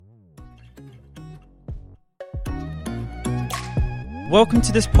Welcome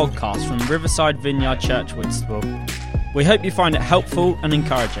to this podcast from Riverside Vineyard Church, Whitstable. We hope you find it helpful and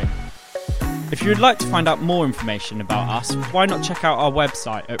encouraging. If you would like to find out more information about us, why not check out our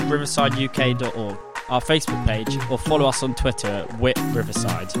website at riversideuk.org, our Facebook page, or follow us on Twitter at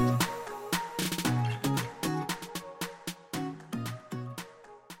WhitRiverside.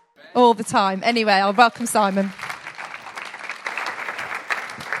 All the time. Anyway, I'll welcome Simon.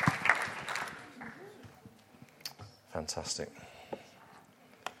 Fantastic.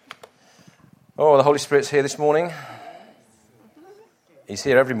 Oh, the Holy Spirit's here this morning. He's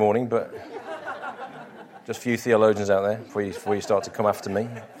here every morning, but just a few theologians out there before you start to come after me.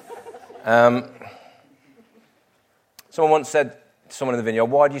 Someone once said to someone in the vineyard,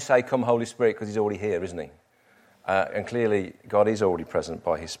 why do you say, come Holy Spirit? Because he's already here, isn't he? And clearly, God is already present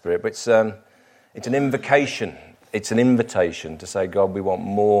by his Spirit. But it's an invocation. It's an invitation to say, God, we want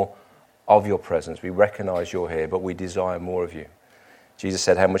more of your presence. We recognize you're here, but we desire more of you. Jesus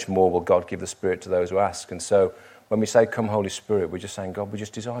said, how much more will God give the Spirit to those who ask? And so when we say, come Holy Spirit, we're just saying, God, we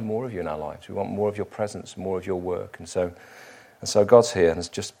just desire more of you in our lives. We want more of your presence, more of your work. And so God's here, and it's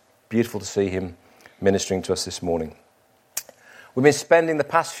just beautiful to see him ministering to us this morning. We've been spending the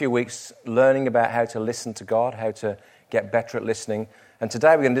past few weeks learning about how to listen to God, how to get better at listening. And today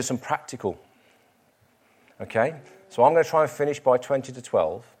we're going to do some practical. Okay? So I'm going to try and finish by 20 to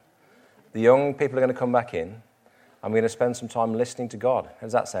 12. The young people are going to come back in. I'm going to spend some time listening to God. How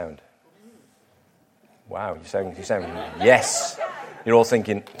does that sound? Wow, you're saying yes. You're all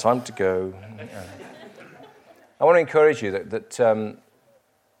thinking, time to go. I want to encourage you that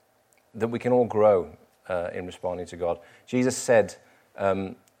we can all grow in responding to God. Jesus said,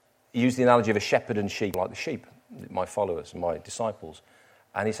 he used the analogy of a shepherd and sheep, like the sheep, my followers, my disciples.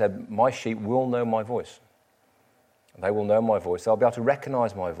 And he said, my sheep will know my voice. They will know my voice. They'll be able to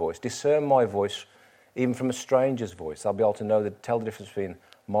recognize my voice, discern my voice, even from a stranger's voice. They'll be able to tell the difference between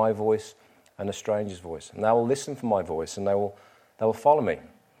my voice and a stranger's voice. And they will listen for my voice, and they will follow me.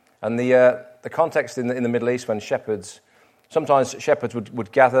 And the context in the Middle East, when sometimes shepherds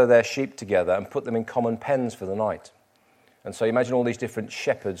would gather their sheep together and put them in common pens for the night. And so you imagine all these different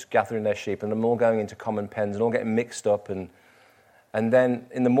shepherds gathering their sheep, and them all going into common pens and all getting mixed up. And then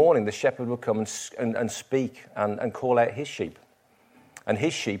in the morning, the shepherd would come and speak and call out his sheep. And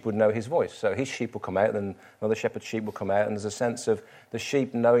his sheep would know his voice. So his sheep will come out, and another shepherd's sheep will come out, and there's a sense of the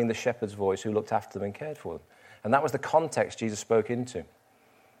sheep knowing the shepherd's voice who looked after them and cared for them. And that was the context Jesus spoke into.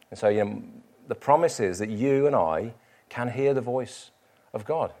 And so, the promise is that you and I can hear the voice of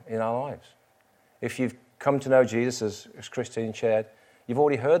God in our lives. If you've come to know Jesus, as Christine shared, you've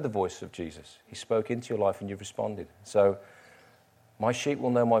already heard the voice of Jesus. He spoke into your life and you've responded. So, my sheep will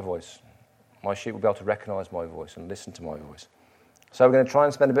know my voice. My sheep will be able to recognize my voice and listen to my voice. So we're going to try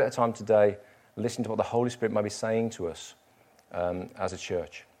and spend a bit of time today listening to what the Holy Spirit might be saying to us as a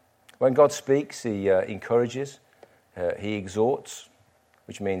church. When God speaks, he encourages, he exhorts,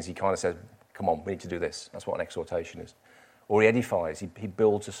 which means he kind of says, come on, we need to do this. That's what an exhortation is. Or he edifies, he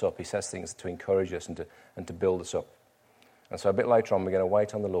builds us up. He says things to encourage us and to build us up. And so a bit later on, we're going to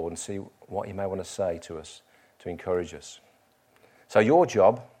wait on the Lord and see what he may want to say to us to encourage us. So your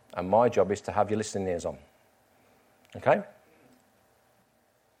job and my job is to have your listening ears on. Okay?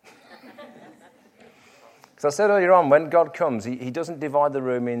 Because I said earlier on, when God comes, he doesn't divide the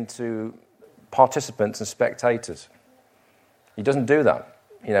room into participants and spectators. He doesn't do that.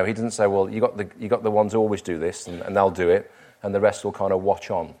 He doesn't say, well, you got the ones who always do this, and they'll do it, and the rest will kind of watch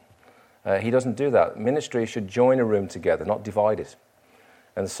on. He doesn't do that. Ministry should join a room together, not divide it.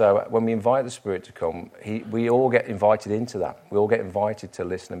 And so when we invite the Spirit to come, we all get invited into that. We all get invited to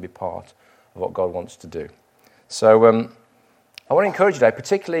listen and be part of what God wants to do. So I want to encourage you today,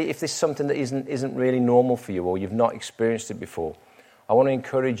 particularly if this is something that isn't really normal for you or you've not experienced it before. I want to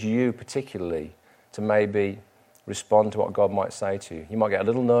encourage you particularly to maybe respond to what God might say to you. You might get a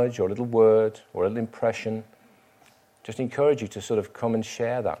little nudge or a little word or a little impression. Just encourage you to sort of come and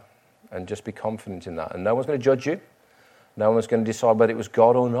share that and just be confident in that. And no one's going to judge you. No one's going to decide whether it was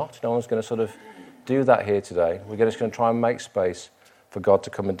God or not. No one's going to sort of do that here today. We're just going to try and make space for God to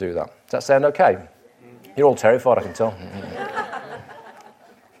come and do that. Does that sound okay? You're all terrified, I can tell.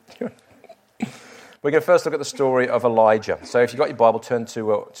 We're going to first look at the story of Elijah. So if you've got your Bible, turn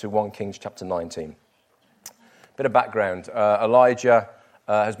to 1 Kings chapter 19. Bit of background. Elijah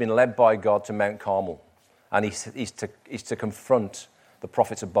has been led by God to Mount Carmel, and he's to confront the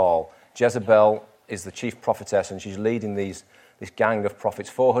prophets of Baal. Jezebel is the chief prophetess, and she's leading this gang of prophets,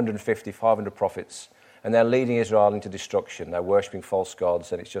 450, 500 prophets, and they're leading Israel into destruction. They're worshipping false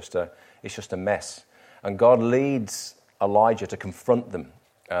gods, and it's just a mess. And God leads Elijah to confront them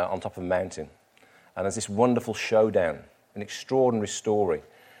on top of a mountain. And there's this wonderful showdown. an extraordinary story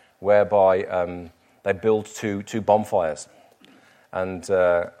whereby they build two bonfires. And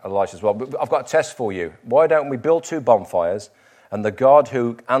Elijah says, well, I've got a test for you. Why don't we build two bonfires, and the God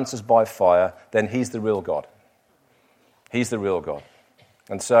who answers by fire, then he's the real God. He's the real God.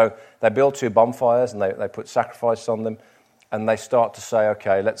 And so they build two bonfires, and they put sacrifice on them, and they start to say,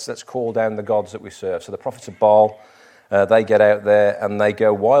 okay, let's call down the gods that we serve. So the prophets of Baal, they get out there, and they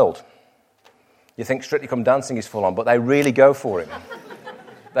go wild. You think Strictly Come Dancing is full on, but they really go for it.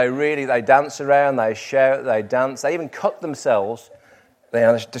 They dance around, they shout, they dance, they even cut themselves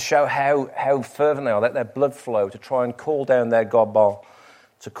to show how fervent they are, let their blood flow, to try and call down their god Baal,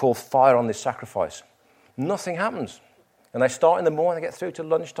 to call fire on this sacrifice. Nothing happens. And they start in the morning, they get through to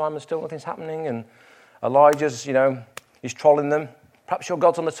lunchtime and still nothing's happening. And Elijah's, he's trolling them. Perhaps your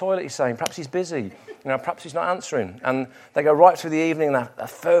God's on the toilet, he's saying. Perhaps he's busy. Perhaps he's not answering. And they go right through the evening and they're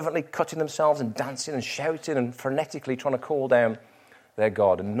fervently cutting themselves and dancing and shouting and frenetically trying to call down their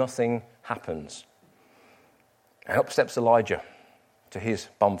God. And nothing happens. And up steps Elijah to his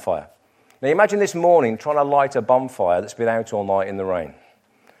bonfire. Now imagine this morning trying to light a bonfire that's been out all night in the rain.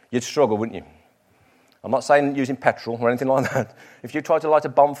 You'd struggle, wouldn't you? I'm not saying using petrol or anything like that. If you tried to light a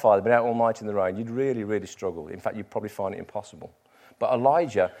bonfire that's been out all night in the rain, you'd really, really struggle. In fact, you'd probably find it impossible. But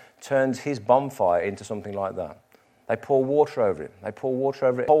Elijah turns his bonfire into something like that. They pour water over it.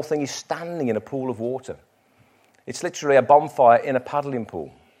 The whole thing is standing in a pool of water. It's literally a bonfire in a paddling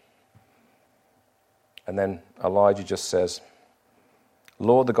pool. And then Elijah just says,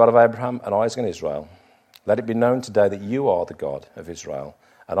 Lord, the God of Abraham and Isaac and Israel, let it be known today that you are the God of Israel,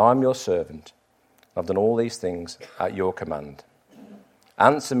 and I'm your servant. I've done all these things at your command.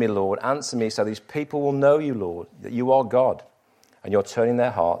 Answer me, Lord, answer me, so these people will know you, Lord, that you are God, and you're turning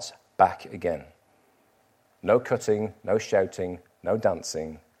their hearts back again. No cutting, no shouting, no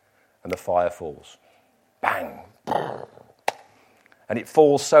dancing, and the fire falls. Bang! And it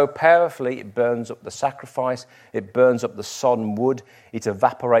falls so powerfully, it burns up the sacrifice, it burns up the sodden wood, it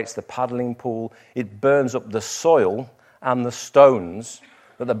evaporates the paddling pool, it burns up the soil and the stones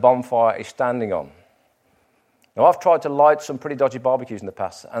that the bonfire is standing on. Now, I've tried to light some pretty dodgy barbecues in the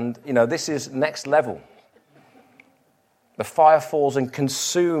past, and, this is next level. The fire falls and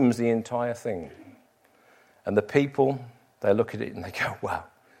consumes the entire thing. And the people, they look at it and they go, wow,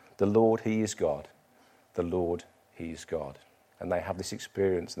 the Lord, he is God. The Lord, he is God. And they have this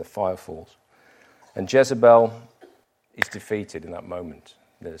experience, and the fire falls. And Jezebel is defeated in that moment.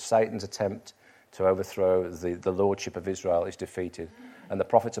 Satan's attempt to overthrow the lordship of Israel is defeated. And the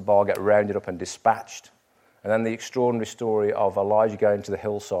prophets of Baal get rounded up and dispatched. And then the extraordinary story of Elijah going to the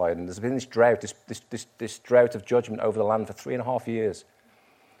hillside. And there's been this drought, this drought of judgment over the land for 3.5 years.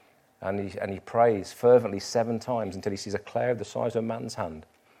 And he prays fervently 7 times until he sees a cloud the size of a man's hand.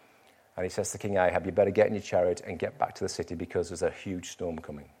 And he says to King Ahab, you better get in your chariot and get back to the city because there's a huge storm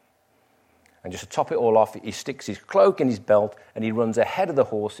coming. And just to top it all off, he sticks his cloak in his belt and he runs ahead of the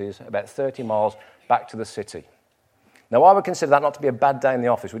horses about 30 miles back to the city. Now, I would consider that not to be a bad day in the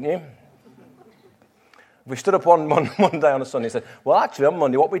office, wouldn't you? We stood up one day on a Sunday and said, well, actually, on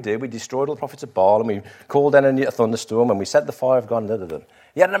Monday, what we did, we destroyed all the prophets of Baal and we called down a thunderstorm and we set the fire of God.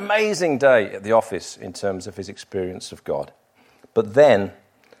 He had an amazing day at the office in terms of his experience of God. But then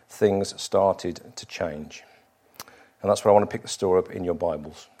things started to change. And that's where I want to pick the story up in your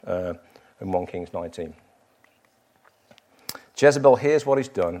Bibles, in 1 Kings 19. Jezebel hears what he's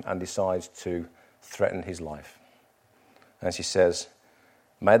done and decides to threaten his life. And she says,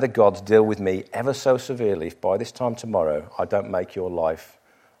 may the gods deal with me ever so severely if by this time tomorrow I don't make your life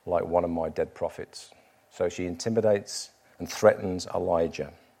like one of my dead prophets. So she intimidates and threatens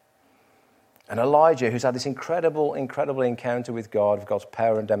Elijah. And Elijah, who's had this incredible encounter with God, of God's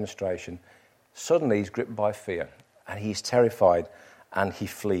power and demonstration, suddenly he's gripped by fear and he's terrified and he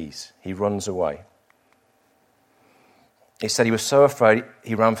flees. He runs away. He said he was so afraid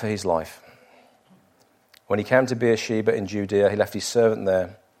he ran for his life. When he came to Beersheba in Judea, he left his servant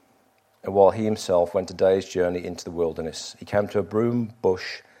there, and while he himself went a day's journey into the wilderness, he came to a broom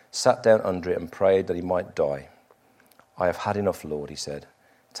bush, sat down under it and prayed that he might die. I have had enough, Lord, he said.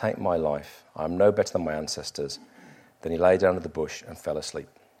 Take my life. I am no better than my ancestors. Then he lay down under the bush and fell asleep.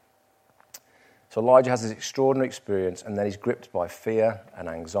 So Elijah has this extraordinary experience, and then he's gripped by fear and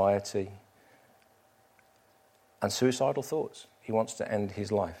anxiety and suicidal thoughts. He wants to end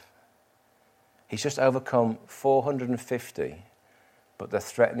his life. He's just overcome 450, but the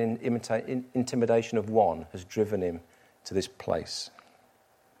threatening intimidation of one has driven him to this place.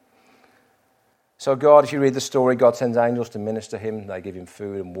 So God, if you read the story, God sends angels to minister him. They give him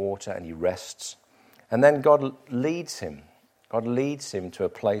food and water, and he rests. And then God leads him. God leads him to a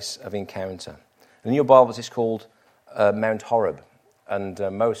place of encounter. And in your Bibles, it's called Mount Horeb. And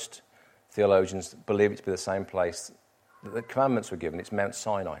most theologians believe it to be the same place that the commandments were given. It's Mount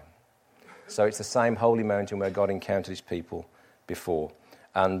Sinai. So it's the same holy mountain where God encountered his people before.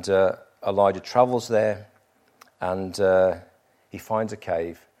 And Elijah travels there, and he finds a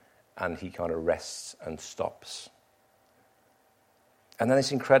cave, and he kind of rests and stops. And then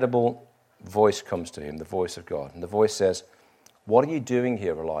this incredible voice comes to him, the voice of God. And the voice says, "What are you doing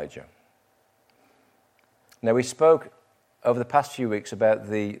here, Elijah?" Now, we spoke over the past few weeks about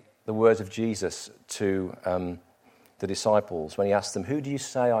the words of Jesus to the disciples when he asked them, "Who do you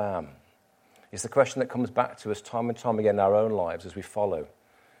say I am?" It's the question that comes back to us time and time again in our own lives as we follow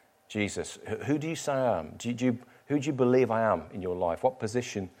Jesus. Who do you say I am? Who do you believe I am in your life? What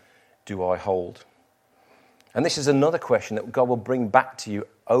position do I hold? And this is another question that God will bring back to you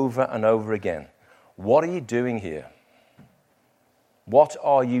over and over again. What are you doing here? What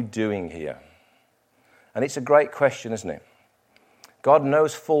are you doing here? And it's a great question, isn't it? God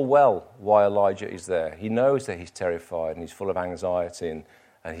knows full well why Elijah is there. He knows that he's terrified and he's full of anxiety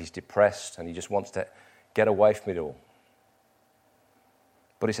and he's depressed and he just wants to get away from it all.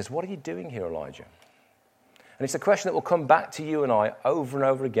 But he says, "What are you doing here, Elijah?" And it's a question that will come back to you and I over and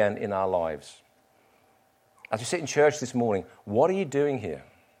over again in our lives. As we sit in church this morning, what are you doing here?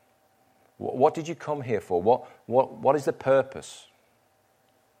 What did you come here for? What is the purpose?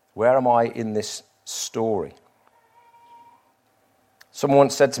 Where am I in this story? Someone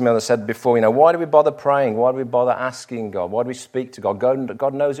once said to me, as I said before, why do we bother praying? Why do we bother asking God? Why do we speak to God?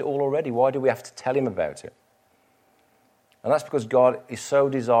 God knows it all already. Why do we have to tell him about it? And that's because God is so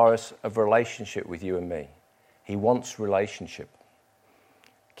desirous of relationship with you and me. He wants relationship.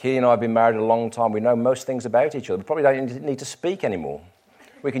 Keely and I have been married a long time. We know most things about each other. We probably don't need to speak anymore.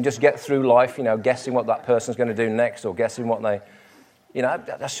 We can just get through life, guessing what that person's going to do next or guessing what they...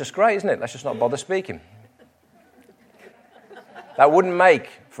 that's just great, isn't it? Let's just not bother speaking. That wouldn't make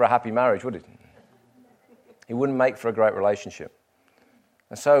for a happy marriage, would it? It wouldn't make for a great relationship.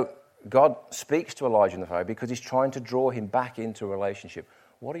 And so God speaks to Elijah in the fire because he's trying to draw him back into a relationship.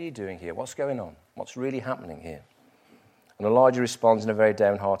 What are you doing here? What's going on? What's really happening here? And Elijah responds in a very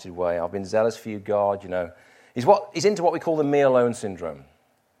downhearted way. "I've been zealous for you, God." He's into what we call the me alone syndrome.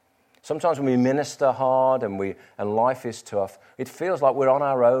 Sometimes when we minister hard and life is tough, it feels like we're on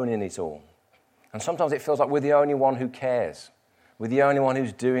our own in it all. And sometimes it feels like we're the only one who cares. We're the only one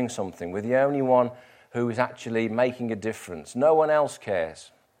who's doing something. We're the only one who is actually making a difference. No one else cares.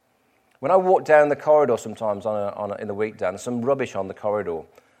 When I walk down the corridor sometimes in the weekday and there's some rubbish on the corridor,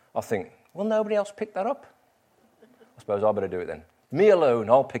 I think, will nobody else pick that up? I suppose I better do it then. Me alone,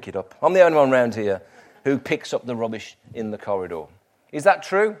 I'll pick it up. I'm the only one around here who picks up the rubbish in the corridor. Is that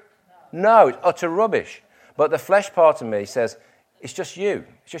true? No, it's utter rubbish. But the flesh part of me says, it's just you.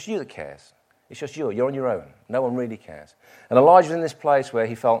 It's just you that cares. It's just you. You're on your own. No one really cares. And Elijah was in this place where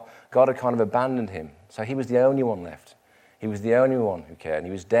he felt God had kind of abandoned him. So he was the only one left. He was the only one who cared. And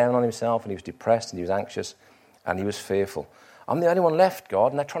he was down on himself, and he was depressed, and he was anxious, and he was fearful. I'm the only one left,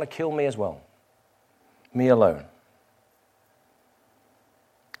 God, and they're trying to kill me as well. Me alone.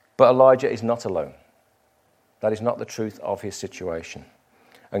 But Elijah is not alone. That is not the truth of his situation.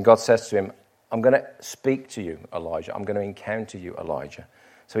 And God says to him, "I'm going to speak to you, Elijah. I'm going to encounter you, Elijah."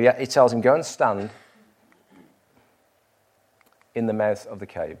 So he tells him, "Go and stand in the mouth of the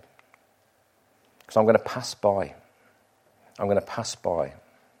cave. Because I'm going to pass by. I'm going to pass by."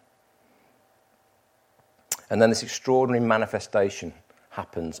 And then this extraordinary manifestation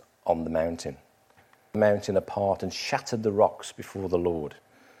happens on the mountain. The mountain apart and shattered the rocks before the Lord.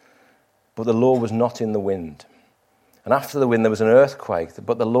 But the Lord was not in the wind. And after the wind there was an earthquake,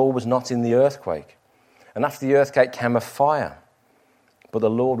 but the Lord was not in the earthquake. And after the earthquake came a fire, but the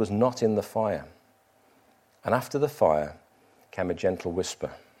Lord was not in the fire. And after the fire came a gentle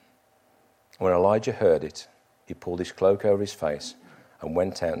whisper. And when Elijah heard it, he pulled his cloak over his face and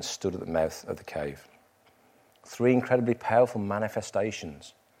went out and stood at the mouth of the cave. 3 incredibly powerful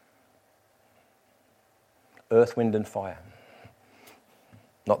manifestations. Earth, wind, and fire.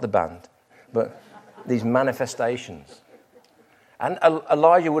 Not the band, but these manifestations. And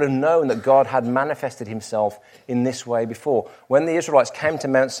Elijah would have known that God had manifested himself in this way before. When the Israelites came to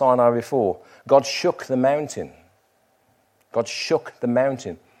Mount Sinai before, God shook the mountain. God shook the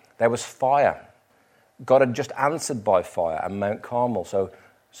mountain. There was fire. God had just answered by fire at Mount Carmel. So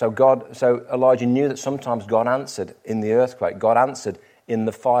Elijah knew that sometimes God answered in the earthquake. God answered in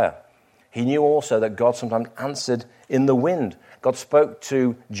the fire. He knew also that God sometimes answered in the wind. God spoke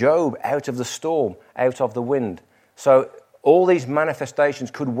to Job out of the storm, out of the wind. So all these manifestations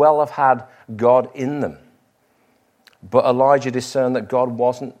could well have had God in them. But Elijah discerned that God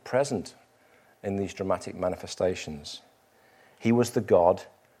wasn't present. in these dramatic manifestations. He was the God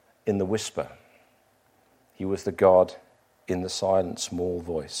in the whisper. He was the God in the silent, small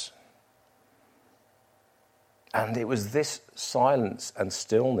voice. And it was this silence and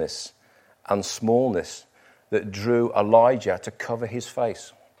stillness and smallness that drew Elijah to cover his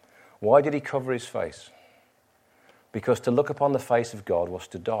face. Why did he cover his face? Because to look upon the face of God was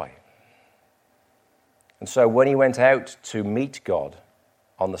to die. And so when he went out to meet God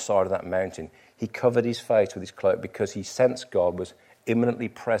on the side of that mountain, he covered his face with his cloak because he sensed God was imminently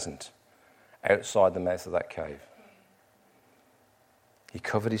present outside the mouth of that cave. He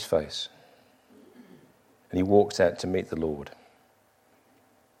covered his face and he walked out to meet the Lord.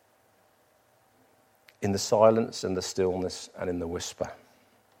 In the silence and the stillness and in the whisper.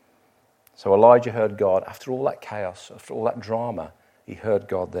 So Elijah heard God. After all that chaos, after all that drama, he heard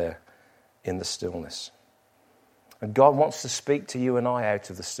God there in the stillness. And God wants to speak to you and I out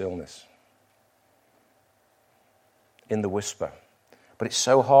of the stillness, in the whisper. But it's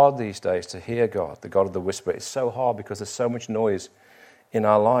so hard these days to hear God, the God of the whisper. It's so hard because there's so much noise in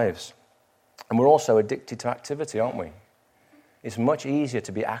our lives. And we're also addicted to activity, aren't we? It's much easier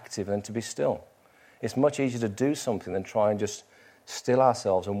to be active than to be still. It's much easier to do something than try and just still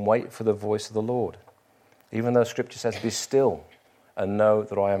ourselves and wait for the voice of the Lord. Even though Scripture says, be still and know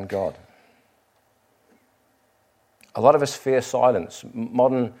that I am God. A lot of us fear silence.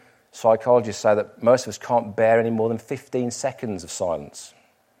 Modern psychologists say that most of us can't bear any more than 15 seconds of silence.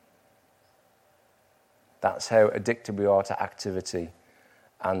 That's how addicted we are to activity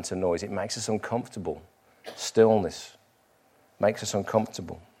and to noise. It makes us uncomfortable. Stillness makes us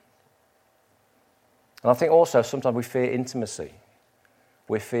uncomfortable. And I think also sometimes we fear intimacy.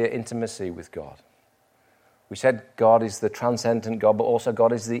 We fear intimacy with God. We said God is the transcendent God, but also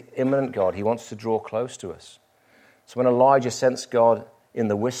God is the immanent God. He wants to draw close to us. So when Elijah sensed God in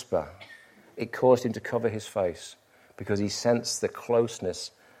the whisper, it caused him to cover his face because he sensed the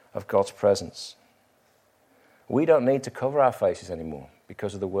closeness of God's presence. We don't need to cover our faces anymore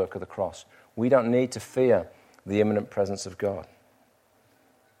because of the work of the cross. We don't need to fear the imminent presence of God.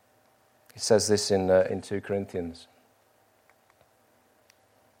 It says this in 2 Corinthians.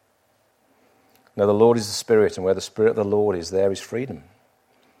 Now the Lord is the Spirit, and where the Spirit of the Lord is, there is freedom.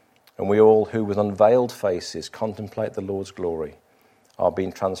 And we all who with unveiled faces contemplate the Lord's glory are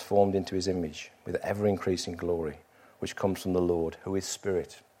being transformed into his image with ever-increasing glory, which comes from the Lord, who is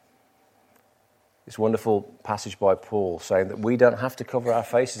Spirit. This wonderful passage by Paul saying that we don't have to cover our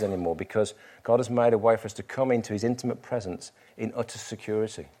faces anymore because God has made a way for us to come into his intimate presence in utter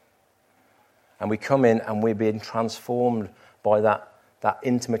security. And we come in and we're being transformed by that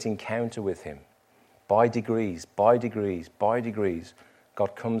intimate encounter with him. By degrees, by degrees, by degrees,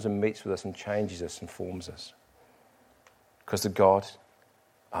 God comes and meets with us and changes us and forms us. Because the God,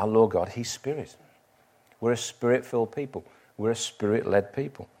 our Lord God, he's Spirit. We're a Spirit-filled people. We're a Spirit-led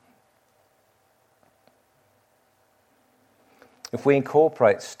people. If we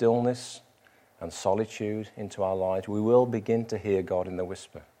incorporate stillness and solitude into our lives, we will begin to hear God in the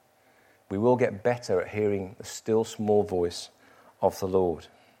whisper. We will get better at hearing the still small voice of the Lord.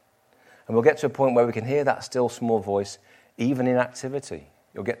 And we'll get to a point where we can hear that still small voice even in activity.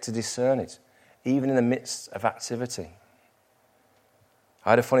 You'll get to discern it, even in the midst of activity. I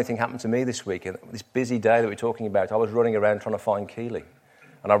had a funny thing happen to me this week. This busy day that we're talking about, I was running around trying to find Keeley.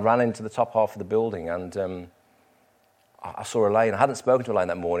 And I ran into the top half of the building and I saw Elaine. I hadn't spoken to Elaine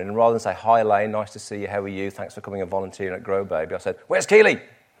that morning. And rather than say, hi Elaine, nice to see you, how are you? Thanks for coming and volunteering at Grow Baby. I said, where's Keeley?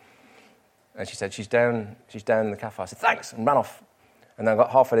 And she said, she's down in the cafe. I said, thanks, and ran off. And then I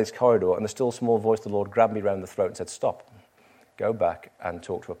got halfway this corridor, and the still small voice of the Lord grabbed me around the throat and said, stop, go back and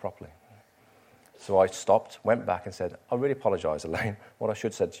talk to her properly. So I stopped, went back and said, I really apologise, Elaine. What I should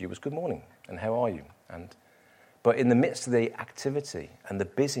have said to you was, good morning, and how are you? But in the midst of the activity and the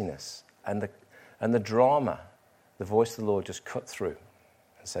busyness and the drama, the voice of the Lord just cut through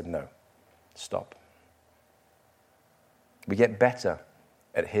and said, no, stop. We get better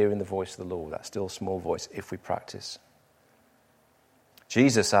at hearing the voice of the Lord, that still small voice, if we practice.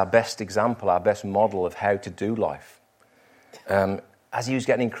 Jesus, our best example, our best model of how to do life. As he was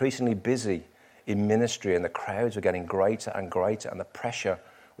getting increasingly busy in ministry and the crowds were getting greater and greater and the pressure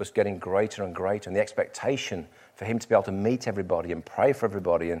was getting greater and greater and the expectation for him to be able to meet everybody and pray for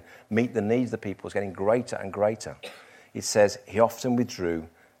everybody and meet the needs of the people was getting greater and greater. It says he often withdrew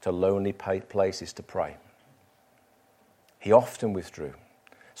to lonely places to pray. He often withdrew.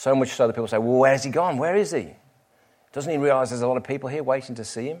 So much so that people say, well, where's he gone? Where is he? Doesn't he realise there's a lot of people here waiting to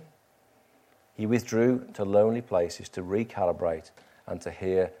see him? He withdrew to lonely places to recalibrate and to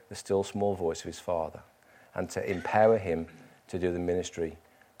hear the still small voice of his Father and to empower him to do the ministry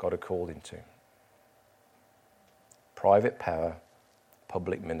God had called him to. private power,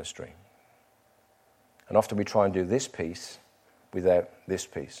 public ministry. And often we try and do this piece without this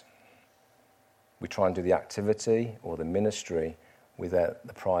piece. We try and do the activity or the ministry without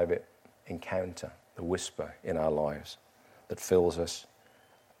the private encounter, the whisper in our lives that fills us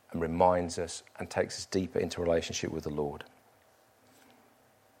and reminds us and takes us deeper into relationship with the Lord.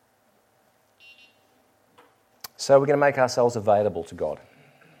 So we're going to make ourselves available to God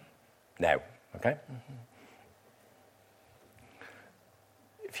now, okay?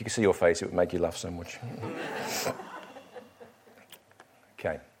 If you could see your face, it would make you laugh so much.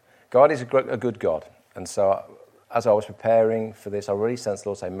 Okay. God is a good God. And so as I was preparing for this, I really sensed the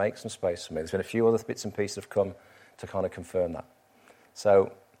Lord say, make some space for me. There's been a few other bits and pieces that have come to kind of confirm that.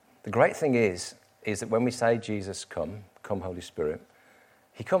 So the great thing is that when we say, Jesus, come Holy Spirit,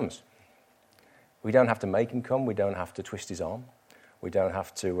 he comes. We don't have to make him come. We don't have to twist his arm. We don't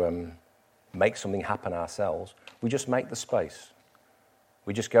have to make something happen ourselves. We just make the space.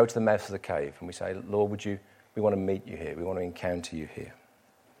 We just go to the mouth of the cave and we say, Lord, we want to meet you here. We want to encounter you here.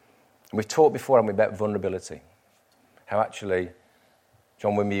 And we've talked before, haven't we, about vulnerability. How actually,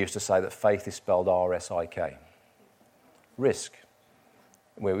 John Wimber used to say that faith is spelled R-S-I-K. Risk.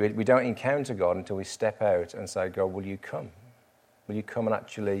 We don't encounter God until we step out and say, God, will you come? Will you come and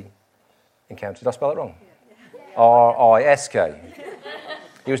actually encounter? Did I spell it wrong? Yeah. R-I-S-K.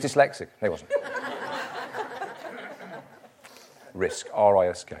 He was dyslexic. No, he wasn't. Risk.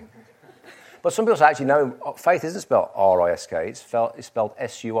 R-I-S-K. But some people actually know faith isn't spelled R-I-S-K. It's spelled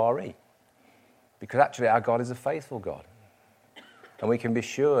S-U-R-E. Because actually our God is a faithful God. And we can be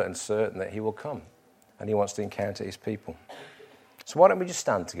sure and certain that he will come. And he wants to encounter his people. So why don't we just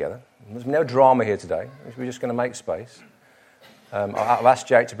stand together? There's no drama here today. We're just going to make space. I've asked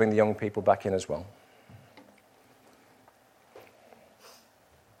Jake to bring the young people back in as well.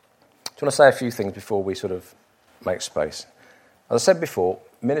 Do you want to say a few things before we sort of make space? As I said before,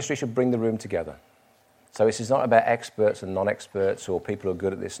 ministry should bring the room together. So this is not about experts and non-experts or people who are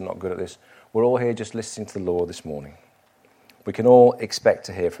good at this and not good at this. We're all here just listening to the Lord this morning. We can all expect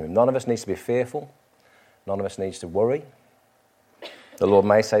to hear from him. None of us needs to be fearful. None of us needs to worry. The Lord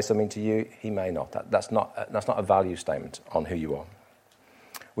may say something to you, he may not. That's not a value statement on who you are.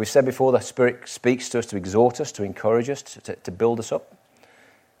 We've said before, the Spirit speaks to us to exhort us, to encourage us, to build us up.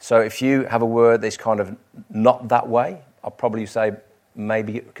 So if you have a word that's kind of not that way, I'll probably say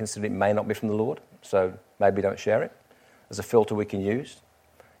maybe consider it may not be from the Lord, so maybe don't share it. There's a filter we can use.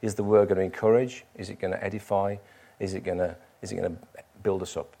 Is the word going to encourage? Is it going to edify? Is it going to build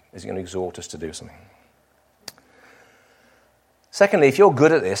us up? Is it going to exhort us to do something? Secondly, if you're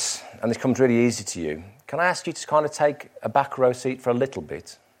good at this, and this comes really easy to you, can I ask you to kind of take a back row seat for a little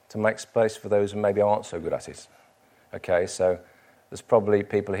bit to make space for those who maybe aren't so good at it? Okay, so there's probably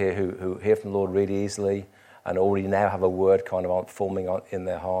people here who hear from the Lord really easily and already now have a word kind of forming in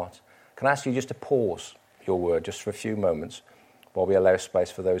their heart. Can I ask you just to pause your word just for a few moments while we allow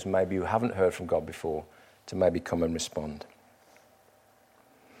space for those maybe who haven't heard from God before to maybe come and respond?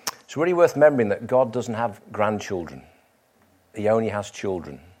 It's really worth remembering that God doesn't have grandchildren. He only has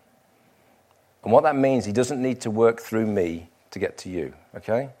children. And what that means, he doesn't need to work through me to get to you,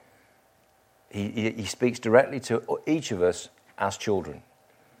 okay? He speaks directly to each of us as children.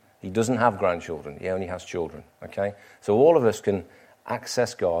 He doesn't have grandchildren. He only has children, okay? So all of us can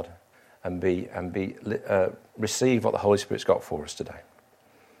access God and receive what the Holy Spirit's got for us today.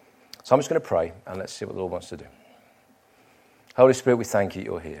 So I'm just going to pray, and let's see what the Lord wants to do. Holy Spirit, we thank you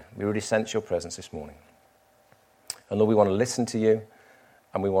you're here. We really sense your presence this morning. And Lord, we want to listen to you,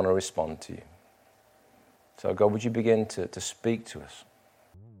 and we want to respond to you. So God, would you begin to speak to us?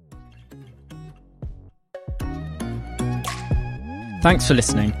 Thanks for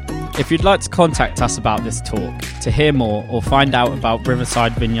listening. If you'd like to contact us about this talk, to hear more or find out about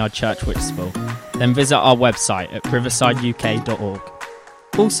Riverside Vineyard Church Whitstable, then visit our website at riversideuk.org.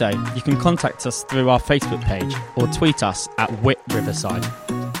 Also, you can contact us through our Facebook page or tweet us at @WhitRiverside.